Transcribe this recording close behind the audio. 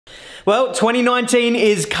Well, 2019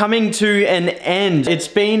 is coming to an end. It's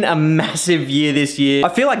been a massive year this year. I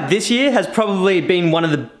feel like this year has probably been one of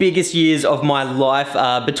the biggest years of my life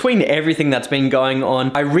between everything that's been going on.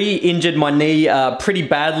 I re-injured my knee pretty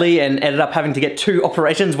badly and ended up having to get 2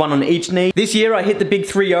 operations, 1 on each knee. This year I hit the big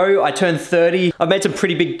 3-0, I turned 30. I've made some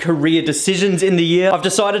pretty big career decisions in the year. I've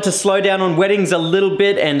decided to slow down on weddings a little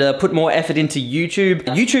bit and put more effort into YouTube.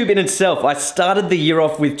 YouTube in itself, I started the year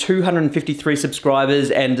off with 253 subscribers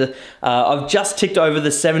and I've just ticked over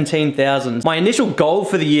the 17,000. My initial goal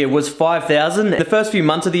for the year was 5,000. The first few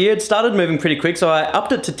months of the year, it started moving pretty quick, so I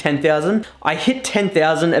upped it to 10,000. I hit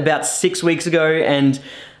 10,000 about 6 weeks ago, and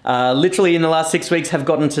literally in the last 6 weeks have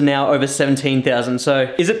gotten to now over 17,000.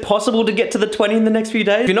 So is it possible to get to the 20 in the next few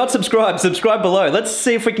days? If you're not subscribed, subscribe below. Let's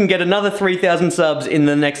see if we can get another 3,000 subs in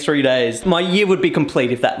the next 3 days. My year would be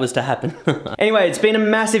complete if that was to happen. Anyway, it's been a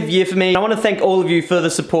massive year for me. I want to thank all of you for the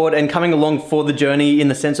support and coming along for the journey in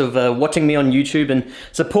the sense of watching me on YouTube and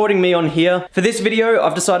supporting me on here. For this video,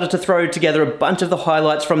 I've decided to throw together a bunch of the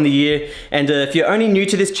highlights from the year. And if you're only new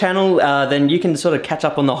to this channel, then you can sort of catch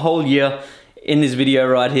up on the whole year in this video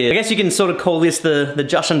right here. I guess you can sort of call this the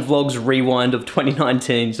Jashan Vlogs rewind of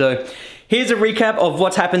 2019. So here's a recap of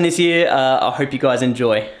what's happened this year. I hope you guys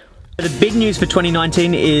enjoy. The big news for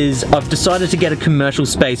 2019 is I've decided to get a commercial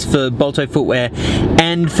space for Bolto Footwear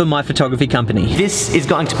and for my photography company. This is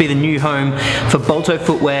going to be the new home for Bolto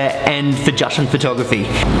Footwear and for Jashan Photography.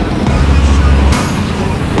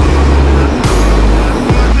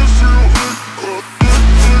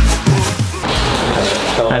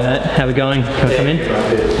 How we going? Can I come in?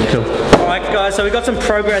 Cool. Alright guys, so we've got some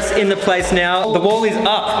progress in the place now. The wall is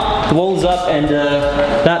up. The wall is up and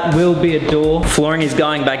that will be a door. Flooring is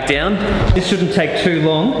going back down. This shouldn't take too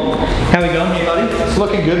long. How are we going here, buddy? It's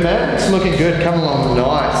looking good, man. It's looking good. Coming along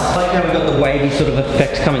nice. I like how we've got the wavy sort of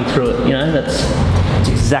effect coming through it. You know, that's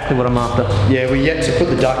exactly what I'm after. Yeah, we're yet to put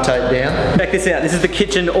the duct tape down. Check this out. This is the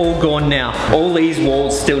kitchen all gone now. All these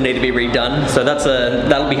walls still need to be redone. So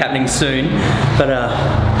that'll be happening soon. But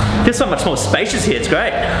feels so much more spacious here, it's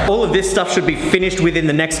great. All of this stuff should be finished within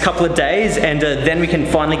the next couple of days and then we can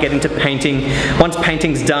finally get into painting. Once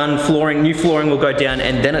painting's done, new flooring will go down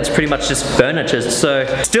and then it's pretty much just furniture. So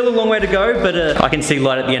still a long way to go, but I can see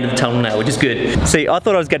light at the end of the tunnel now, which is good. See, I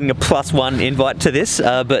thought I was getting a +1 invite to this,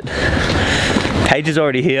 but Paige is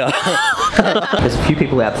already here. There's a few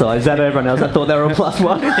people outside. Is that everyone else? I thought they were a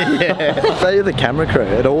 +1. Yeah. They're the camera crew.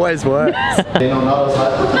 It always works.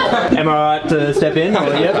 Am I right to step in? Or,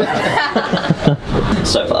 yep.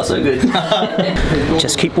 So far, so good.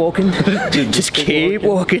 Just keep walking. Just keep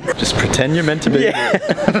walking. Just pretend you're meant to be. Yeah.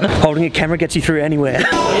 Holding a camera gets you through anywhere.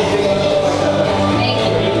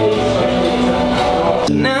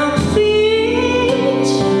 Now please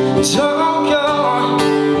talk on.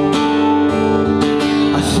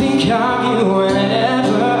 I think of you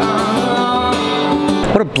whenever I'm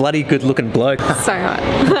alone. What a bloody good looking bloke. So hot.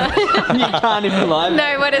 You can't even lie.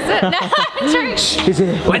 No, what is it? No, true. Is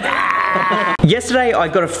it? Yesterday I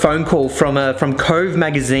got a phone call from Cove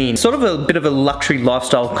magazine, sort of a bit of a luxury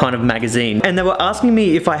lifestyle kind of magazine, and they were asking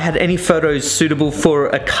me if I had any photos suitable for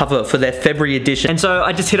a cover for their February edition. And so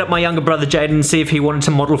I just hit up my younger brother Jaden and see if he wanted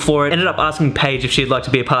to model for it. Ended up asking Paige if she'd like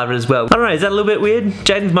to be a part of it as well. I don't know, is that a little bit weird?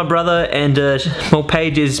 Jaden's my brother and well,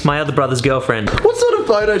 Paige is my other brother's girlfriend. What sort of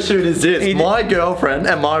photo shoot is this? My girlfriend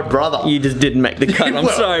and my brother. You just didn't make the cut, I'm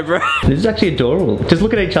sorry bro. This is actually adorable. Just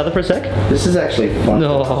look at each other for a sec. This is actually fun.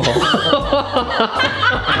 Oh.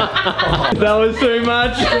 That was too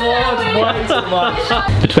much. Way too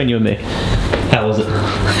much. Between you and me, how was it?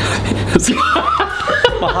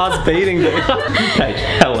 My heart's beating, dude. Paige,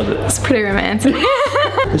 how was it? It's pretty romantic.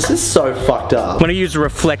 This is so fucked up. I'm gonna use a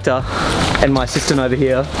reflector and my assistant over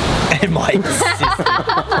here. And my assistant.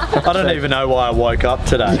 I don't even know why I woke up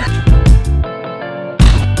today.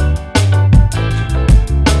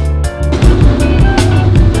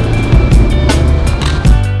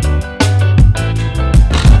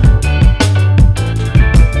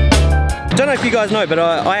 I don't know if you guys know, but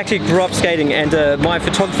I actually grew up skating and my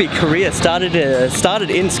photography career started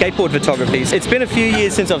in skateboard photography. It's been a few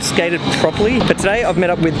years since I've skated properly, but today I've met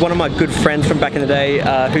up with one of my good friends from back in the day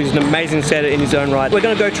who's an amazing skater in his own right. We're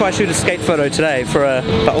going to go try shoot a skate photo today for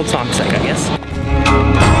old time's sake, I guess.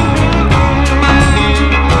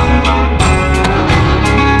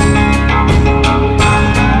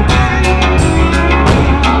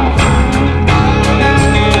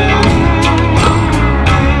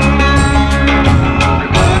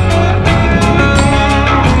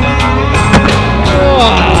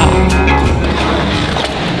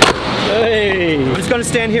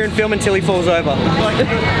 Stand here and film until he falls over.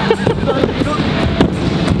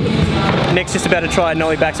 Nick's just about to try a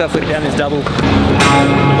nollie backside flip down this double.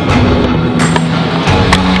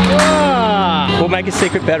 We'll make a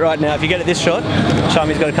secret bet right now. If you get at this shot,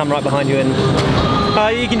 Shami's got to come right behind you and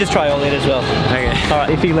you can just try ollie it as well. Okay. Alright,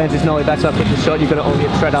 if he lands his nollie backside flip this shot, you've got to ollie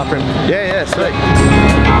it straight after him. Yeah, sweet.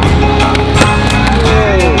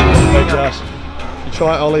 Hey Josh, you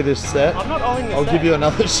try ollie this set. I'm not ollieing this I'll set. give you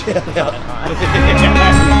another shout out.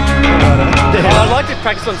 I'd like to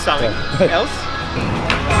practice on something else.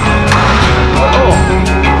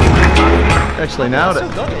 Actually nailed it.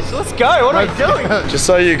 Let's go, what are we doing? Just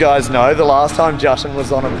so you guys know, the last time Jashan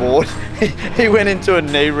was on a board, he went into a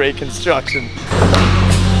knee reconstruction.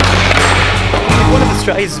 One of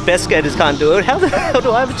Australia's best skaters can't do it. How the hell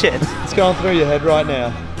do I have a chance? It's going through your head right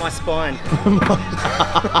now. My spine. I don't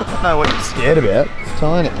know what you're scared about. It's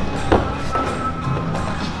tiny.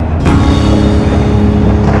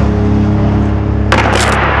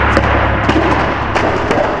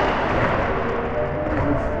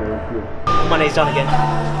 My knee's done again.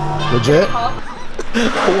 Legit?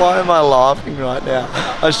 Why am I laughing right now?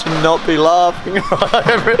 I should not be laughing.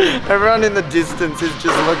 Everyone in the distance is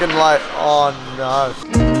just looking like, oh no.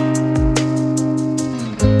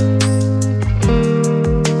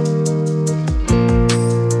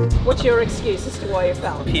 What's your excuse as to why you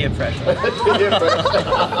fell? Peer pressure. Right,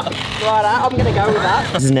 I'm gonna go with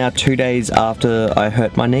that. This is now 2 days after I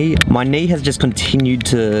hurt my knee. My knee has just continued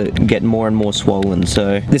to get more and more swollen.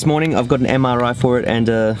 So this morning I've got an MRI for it and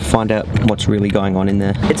find out what's really going on in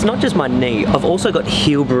there. It's not just my knee. I've also got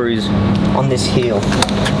heel bruise on this heel.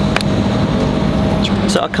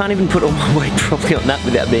 So I can't even put all my weight properly on that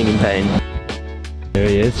without being in pain. There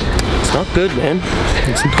he is. It's not good, man.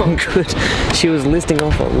 It's not good. She was listing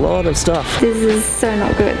off a lot of stuff. This is so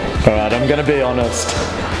not good. Alright, I'm gonna be honest.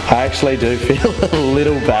 I actually do feel a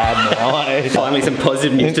little bad now. Finally some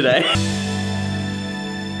positive news today.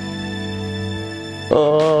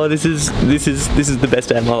 Oh, this is the best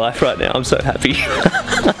day of my life right now. I'm so happy.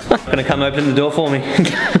 Gonna come open the door for me.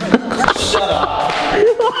 Shut up.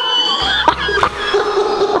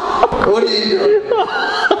 What are you doing?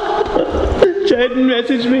 Jaden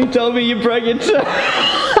messaged me, told me you broke your toe.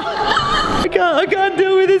 I can't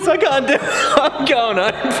deal with this. I can't do it. I'm going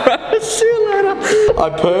home, bro. See you later. I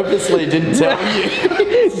purposely didn't tell you.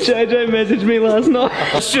 JJ messaged me last night.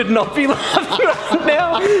 I should not be laughing right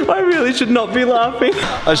now. I really should not be laughing.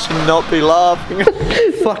 I should not be laughing.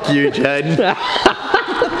 Fuck you, Jaden.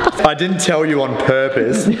 I didn't tell you on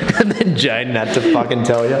purpose, and then Jaden had to fucking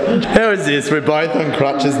tell you. How is this? We're both on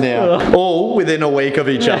crutches now. All within a week of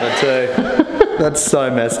each other too. That's so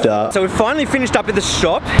messed up. So we finally finished up at the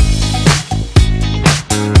shop.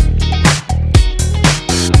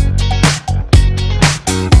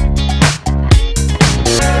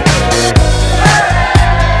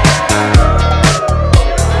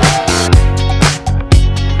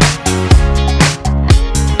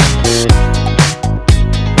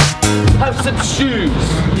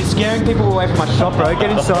 You're scaring people away from my shop, bro. Get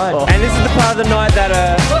inside. And this is the part of the night that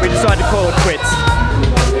we decided to call it quits.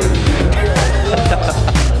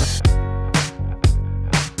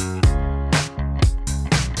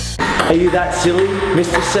 Are you that silly,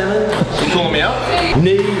 Mr. Seven? You calling me out?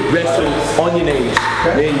 Knee wrestles on your knees.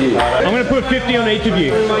 Me and you. I'm going to put 50 on each of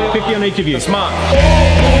you. 50 on each of you. Smart. Oh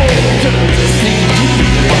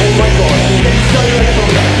my god.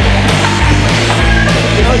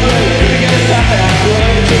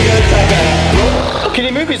 Can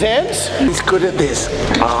he move his hands? He's good at this.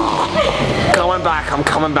 Oh. Coming back, I'm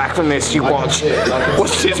coming back from this, you watch.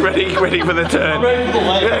 Watch this, ready for the turn.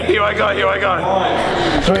 Yeah, here I go.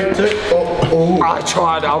 3, 2, oh. I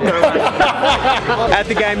tried, I'll go back. At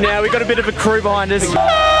the game now, we've got a bit of a crew behind us.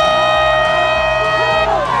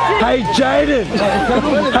 Hey Jaden!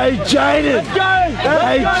 Hey Jaden!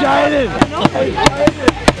 Hey Jaden!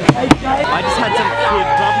 I just had some kid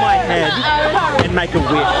rub my head and make a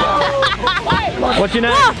wish. What's your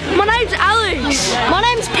name? Oh, my name's Alex. My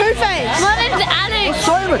name's Pooface. My name's Alex.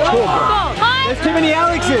 So mature, bro. Hi. There's too many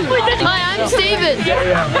Alexes. Hi, I'm Steven.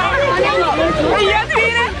 Are you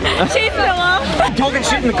Peter? She's Philip. Talking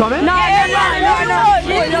shit in the comments? No.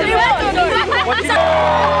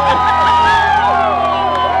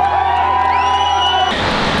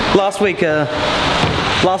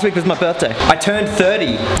 Last week was my birthday. I turned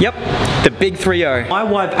 30. Yep, the big 3-0. My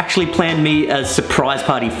wife actually planned me a surprise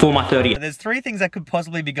party for my 30th. There's 3 things that could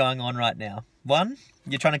possibly be going on right now. 1,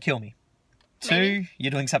 you're trying to kill me. 2,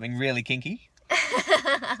 you're doing something really kinky.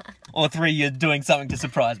 Or 3, you're doing something to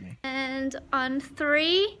surprise me. And on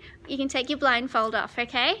 3, you can take your blindfold off,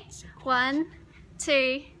 okay? 1,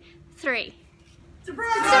 2, 3.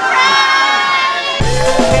 Surprise! Surprise!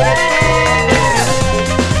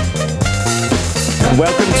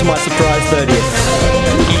 Welcome to my surprise 30th.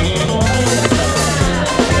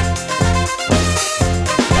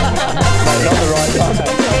 Not the right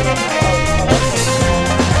time.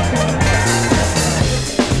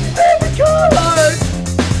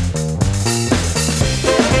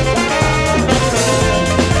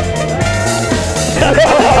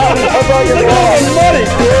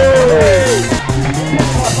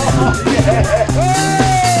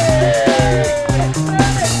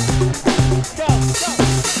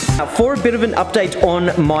 For a bit of an update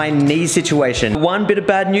on my knee situation. One bit of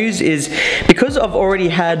bad news is because I've already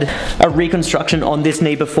had a reconstruction on this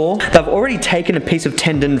knee before, they've already taken a piece of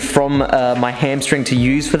tendon from my hamstring to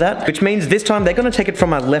use for that, which means this time they're going to take it from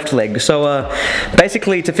my left leg. So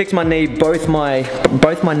basically to fix my knee, both my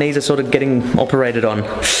knees are sort of getting operated on.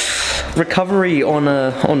 Recovery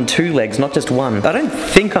on two legs, not just one. I don't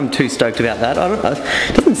think I'm too stoked about that.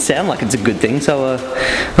 It doesn't sound like it's a good thing. So,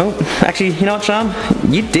 well, actually, you know what, Sham?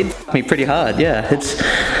 You did f me pretty hard. Yeah, it's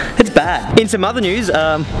bad. In some other news,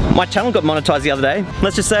 my channel got monetized the other day.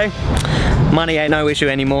 Let's just say, money ain't no issue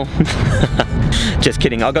anymore. Just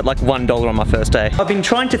kidding, I got like $1 on my first day. I've been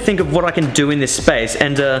trying to think of what I can do in this space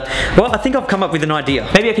and well, I think I've come up with an idea.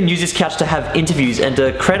 Maybe I can use this couch to have interviews and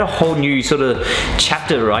create a whole new sort of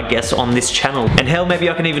chapter, I guess, on this channel. And hell,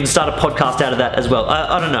 maybe I can even start a podcast out of that as well.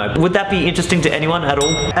 I don't know. Would that be interesting to anyone at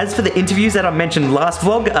all? As for the interviews that I mentioned last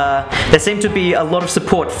vlog, there seemed to be a lot of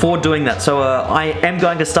support for doing that. So I am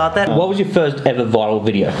going to start that. What was your first ever viral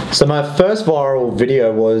video? So my first viral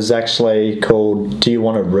video was actually called "Do You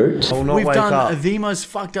Want a Root?" We've done the most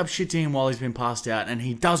fucked up shit to him while he's been passed out, and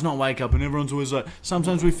he does not wake up, and everyone's always like,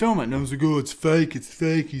 sometimes we film it and everyone's like, oh, it's fake,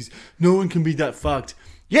 no one can be that fucked.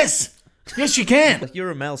 Yes you can.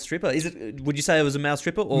 You're a male stripper. Would you say it was a male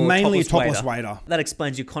stripper or mainly topless waiter? That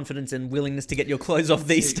explains your confidence and willingness to get your clothes off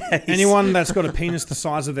these days. Anyone that's got a penis the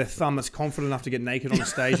size of their thumb that's confident enough to get naked on a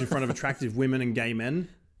stage in front of attractive women and gay men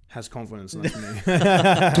has confidence in that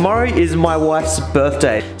me. Tomorrow is my wife's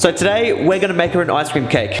birthday. So today we're going to make her an ice cream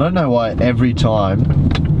cake. I don't know why every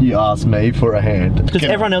time you ask me for a hand. Because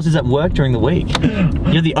everyone else is at work during the week.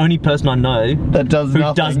 You're the only person I know that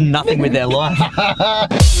does nothing with their life.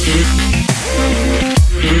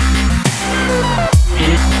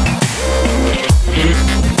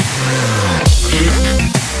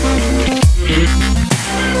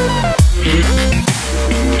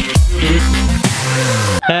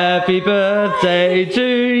 Happy birthday to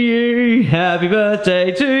you, happy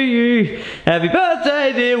birthday to you, happy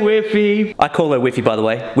birthday dear Whiffy. I call her Whiffy, by the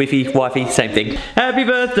way. Whiffy, wifey, same thing. Happy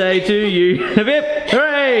birthday to you. Hip hip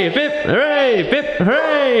hooray, hip hooray, hip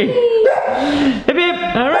hooray. Hip hip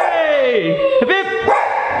hooray, hip hip,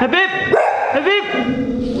 hip hip.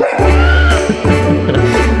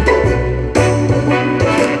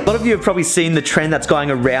 A lot of you have probably seen the trend that's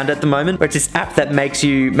going around at the moment, where it's this app that makes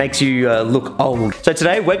you look old. So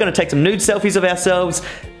today we're going to take some nude selfies of ourselves,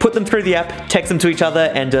 put them through the app, text them to each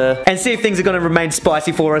other, and see if things are going to remain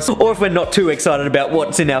spicy for us, or if we're not too excited about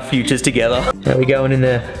what's in our futures together. How are we going in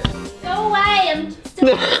there? Go away, I'm still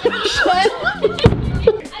I don't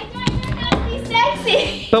know how to be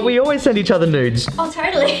sexy. But we always send each other nudes. Oh,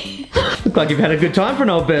 totally. Look like you've had a good time for an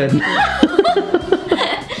old bird.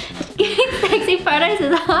 Getting sexy photos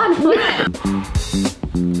is hard work.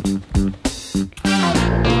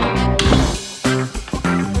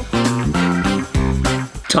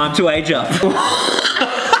 Time to age up.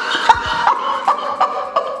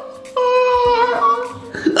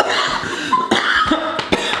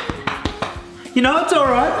 You know, it's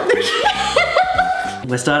alright.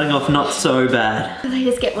 We're starting off not so bad. They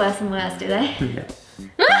just get worse and worse, do they? Yeah.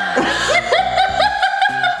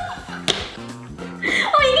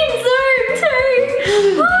 Oh, you can zoom too!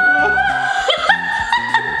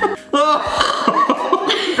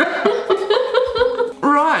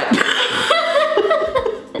 Right.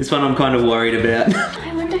 This one I'm kind of worried about.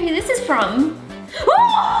 I wonder who this is from.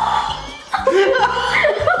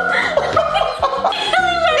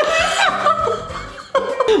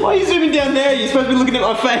 Why are you zooming down there? You're supposed to be looking at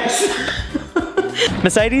my face.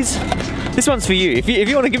 Mercedes, this one's for you. If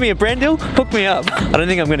you want to give me a brand deal, hook me up. I don't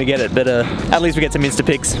think I'm going to get it, but at least we get some Insta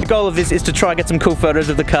pics. The goal of this is to try get some cool photos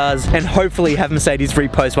of the cars and hopefully have Mercedes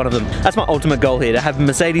repost one of them. That's my ultimate goal here, to have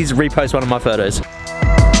Mercedes repost one of my photos.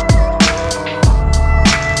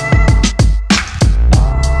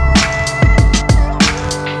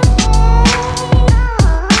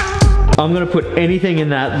 I'm gonna put anything in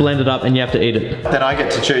that, blend it up, and you have to eat it. Then I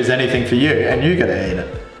get to choose anything for you, and you get to eat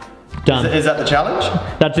it. Done. Is that the challenge?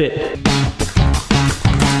 That's it.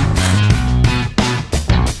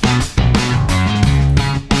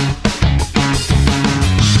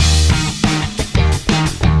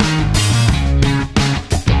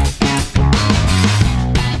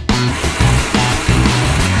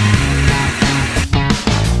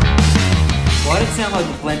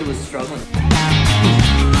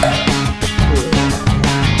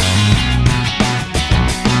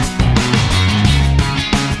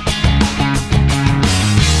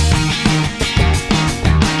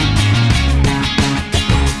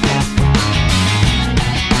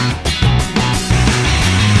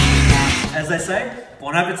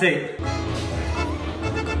 see.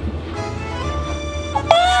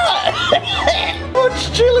 What's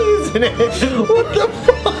chili in it? What the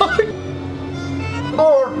fuck?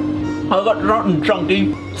 Oh, I got rotten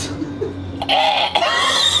chunky.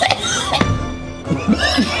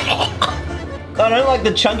 I don't like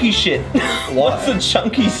the chunky shit. What's the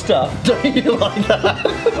chunky stuff? Don't you like that?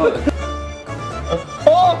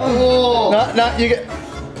 Oh! No, you get.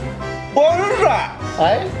 What is that?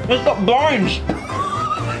 Hey? It's got bones.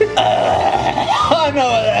 I know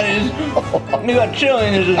what that is. You got chili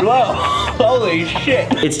in this as well. Holy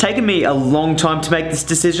shit. It's taken me a long time to make this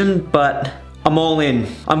decision, but I'm all in.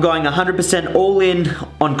 I'm going 100% all in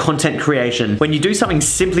on content creation. When you do something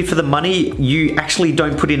simply for the money, you actually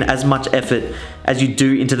don't put in as much effort as you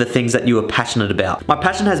do into the things that you are passionate about. My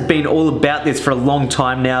passion has been all about this for a long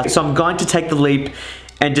time now, so I'm going to take the leap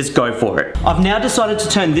and just go for it. I've now decided to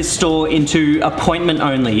turn this store into appointment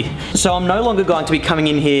only. So I'm no longer going to be coming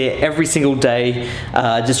in here every single day,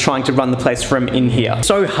 just trying to run the place from in here.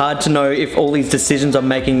 So hard to know if all these decisions I'm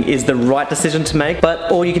making is the right decision to make,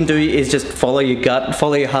 but all you can do is just follow your gut,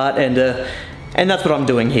 follow your heart, and that's what I'm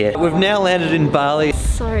doing here. We've now landed in Bali.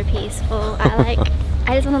 So peaceful. I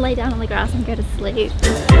just want to lay down on the grass and go to sleep.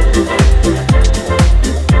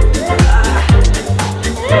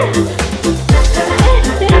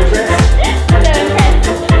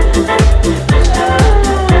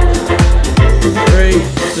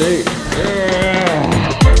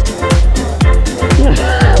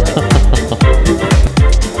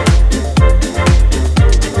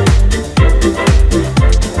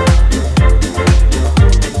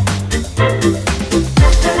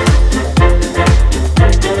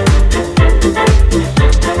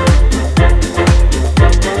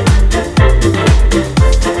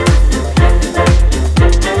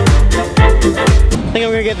 I think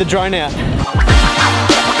I'm gonna get the drone out.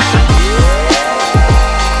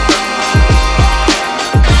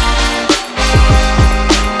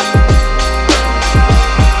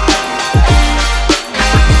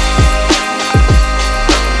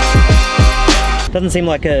 Doesn't seem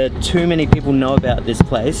like too many people know about this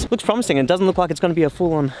place. Looks promising and doesn't look like it's going to be a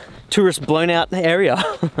full-on tourist blown out area.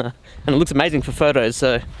 And it looks amazing for photos,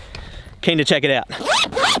 so keen to check it out.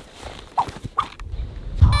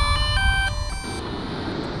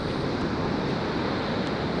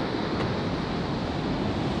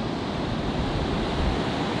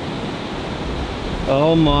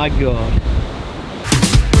 Oh my god.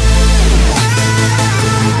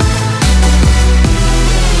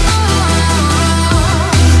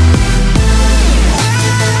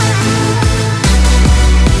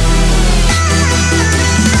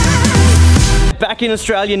 Back in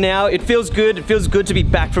Australia now. It feels good. It feels good to be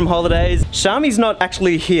back from holidays. Shami's not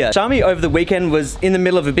actually here. Shami over the weekend was in the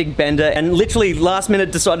middle of a big bender and literally last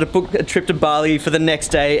minute decided to book a trip to Bali for the next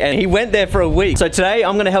day, and he went there for a week. So today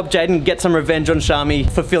I'm gonna help Jaden get some revenge on Shami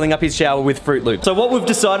for filling up his shower with Fruit Loops. So what we've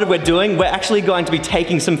decided we're doing, we're actually going to be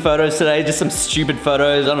taking some photos today, just some stupid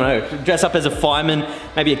photos. I don't know, dress up as a fireman,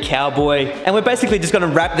 maybe a cowboy, and we're basically just gonna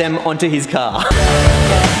wrap them onto his car.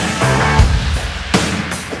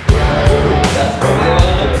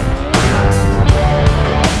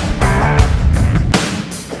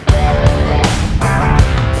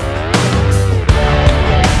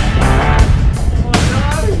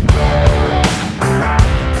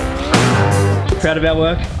 Proud of our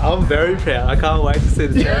work? I'm very proud. I can't wait to see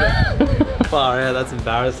the photo. Wow, yeah, that's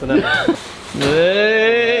embarrassing.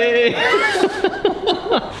 Hey!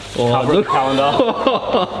 Oh, look calendar.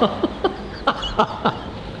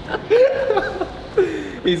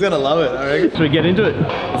 He's gonna love it, I reckon. Should we get into it?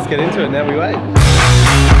 Let's get into it. Now we wait.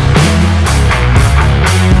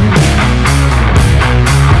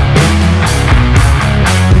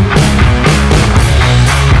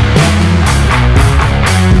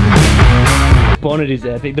 Bonnet is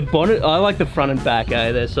epic. The bonnet, I like the front and back,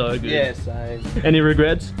 eh? They're so good. Yeah, same. Any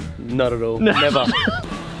regrets? Not at all. No. Never.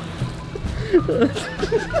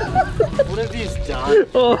 What have you done?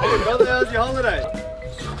 Oh. Hey brother, how's your holiday?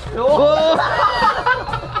 Oh.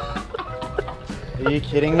 Are you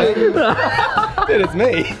kidding me? Dude, it's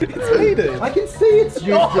me. It's me, dude. I can see it's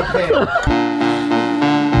you, dickhead.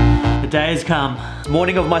 The day has come.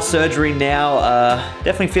 Morning of my surgery now.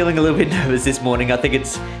 Definitely feeling a little bit nervous this morning. I think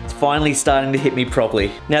it's finally starting to hit me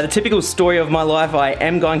properly. Now, the typical story of my life, I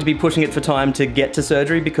am going to be pushing it for time to get to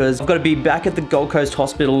surgery because I've got to be back at the Gold Coast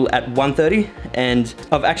Hospital at 1:30 and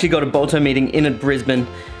I've actually got a Bolto meeting in at Brisbane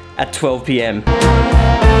at 12 p.m.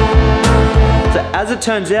 So as it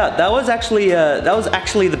turns out, that was actually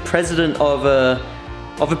the president of a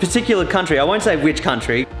particular country. I won't say which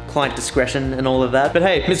country, client discretion and all of that. But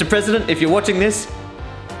hey, Mr. President, if you're watching this,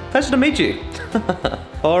 pleasure to meet you.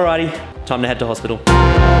 Alrighty, time to head to hospital.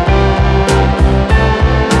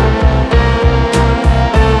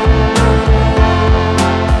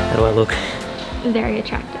 How do I look? Very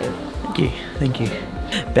attractive. Thank you, thank you.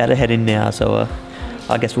 About to head in now, so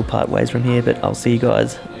I guess we'll part ways from here, but I'll see you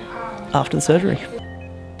guys after the surgery.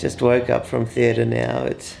 Just woke up from theatre now.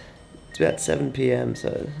 It's about 7 p.m, so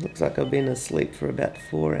it looks like I've been asleep for about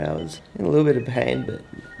 4 hours. In a little bit of pain, but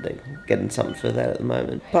they're getting something for that at the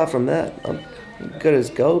moment. Apart from that, I'm good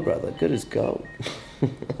as gold, brother, good as gold.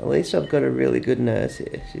 At least I've got a really good nurse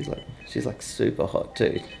here. She's like super hot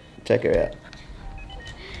too. Check her out.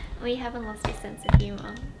 We haven't lost your sense of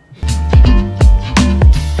humour.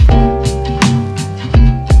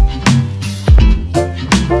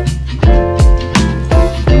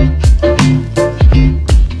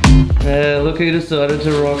 Look who decided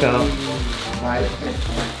to rock up. Mate.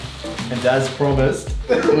 And as promised.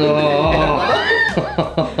 Got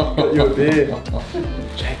you a beer.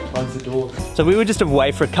 Jack, close the door. So we were just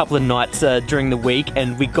away for a couple of nights during the week,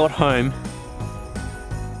 and we got home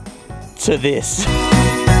to this.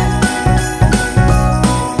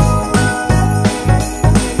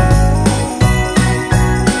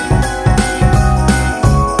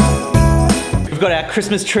 We've got our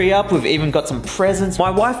Christmas tree up, we've even got some presents. My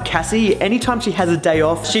wife Cassie, anytime she has a day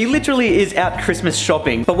off, she literally is out Christmas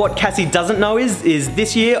shopping. But what Cassie doesn't know is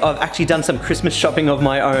this year I've actually done some Christmas shopping of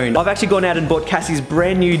my own. I've actually gone out and bought Cassie's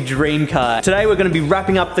brand new dream car. Today we're gonna be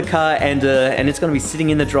wrapping up the car and it's gonna be sitting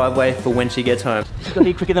in the driveway for when she gets home. She's got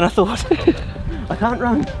here quicker than I thought. I can't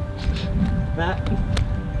run. Matt.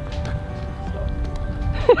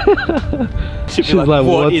 She's like,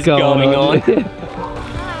 what is going on?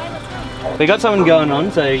 We got something going on,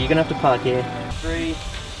 so you're gonna have to park here. 3,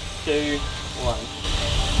 2, 1.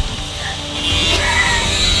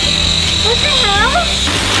 What the hell?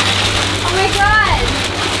 Oh my god!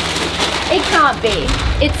 It can't be.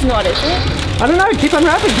 It's not, is it? I don't know, keep on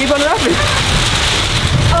wrapping, keep on wrapping.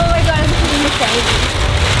 Oh my god, I'm feeling the same.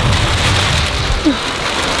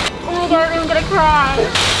 Oh my god, I'm gonna cry.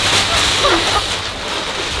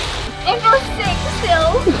 I feel sick still,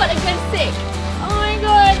 but I feel sick. Oh my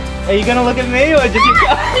god. Are you gonna look at me or just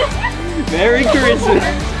you? Merry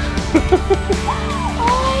Christmas. Oh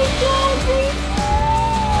my god,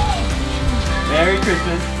 Merry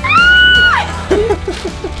Christmas.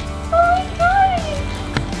 oh my god.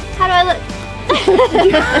 How do I look?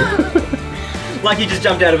 Like you just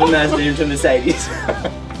jumped out of a Mazda into a Mercedes.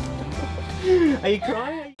 Are you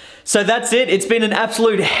crying? So that's it. It's been an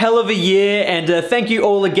absolute hell of a year, and thank you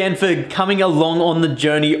all again for coming along on the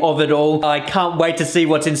journey of it all. I can't wait to see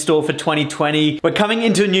what's in store for 2020. We're coming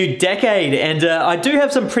into a new decade, and I do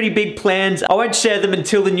have some pretty big plans. I won't share them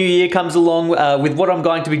until the new year comes along with what I'm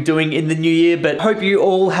going to be doing in the new year, but hope you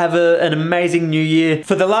all have an amazing new year.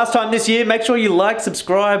 For the last time this year, make sure you like,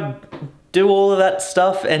 subscribe, do all of that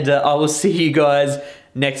stuff, and I will see you guys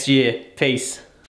next year. Peace.